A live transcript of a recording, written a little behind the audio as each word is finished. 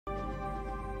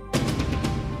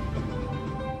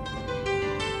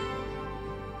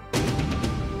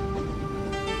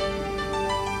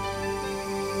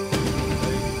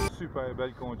super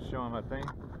belles conditions un matin.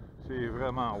 C'est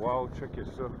vraiment wow, checkez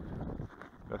ça.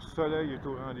 Le soleil est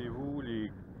au rendez-vous,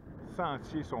 les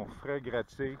sentiers sont frais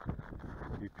grattés.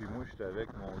 Et puis moi, je suis avec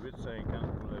mon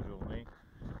 850 pour la journée.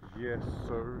 Yes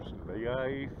sir, c'est le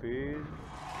gars, Phil.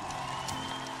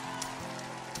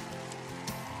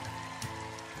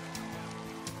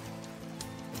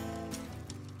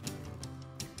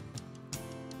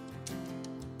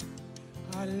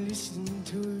 I listen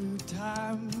to you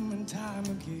time and time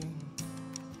again.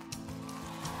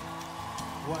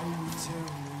 Why you tell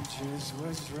me just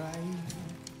what's right?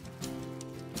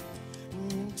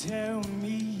 You tell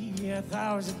me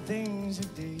 1,000 things a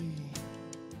day,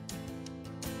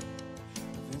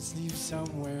 then sleep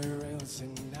somewhere else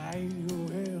and I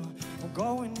will. I'm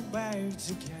going back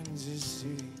to Kansas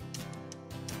City.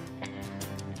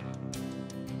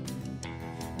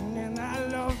 And I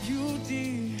love you,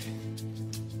 dear.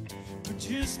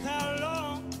 Just how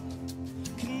long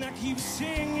can I keep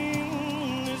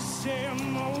singing the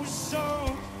same old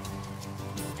song?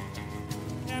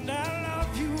 And I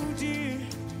love you, dear.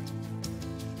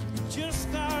 Just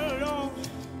how long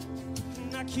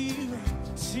can I keep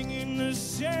singing the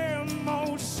same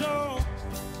old song?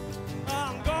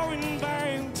 I'm going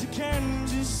back to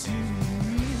Kansas City.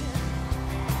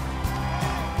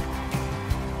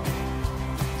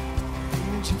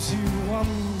 Gypsy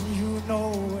woman, you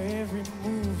know every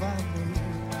move I make,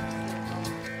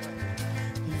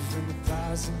 even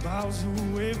 1,000 miles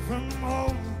away from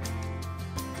home.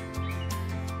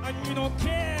 And you don't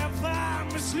care if I'm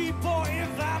asleep or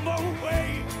if I'm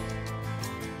awake.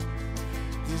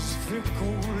 This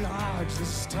fickle heart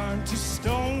just turned to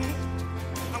stone.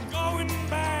 I'm going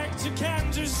back to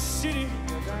Kansas City.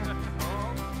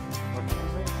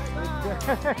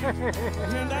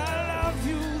 And I love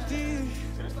you, dear.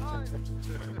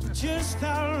 Just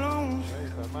how long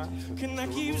can I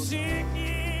keep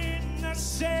singing the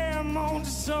same old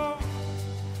song?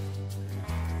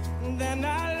 Then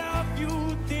I love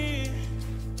you, dear.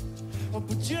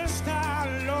 But just how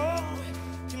long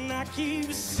can I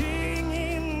keep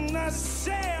singing the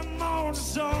same old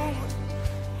song?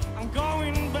 I'm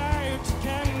going back to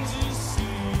Kansas.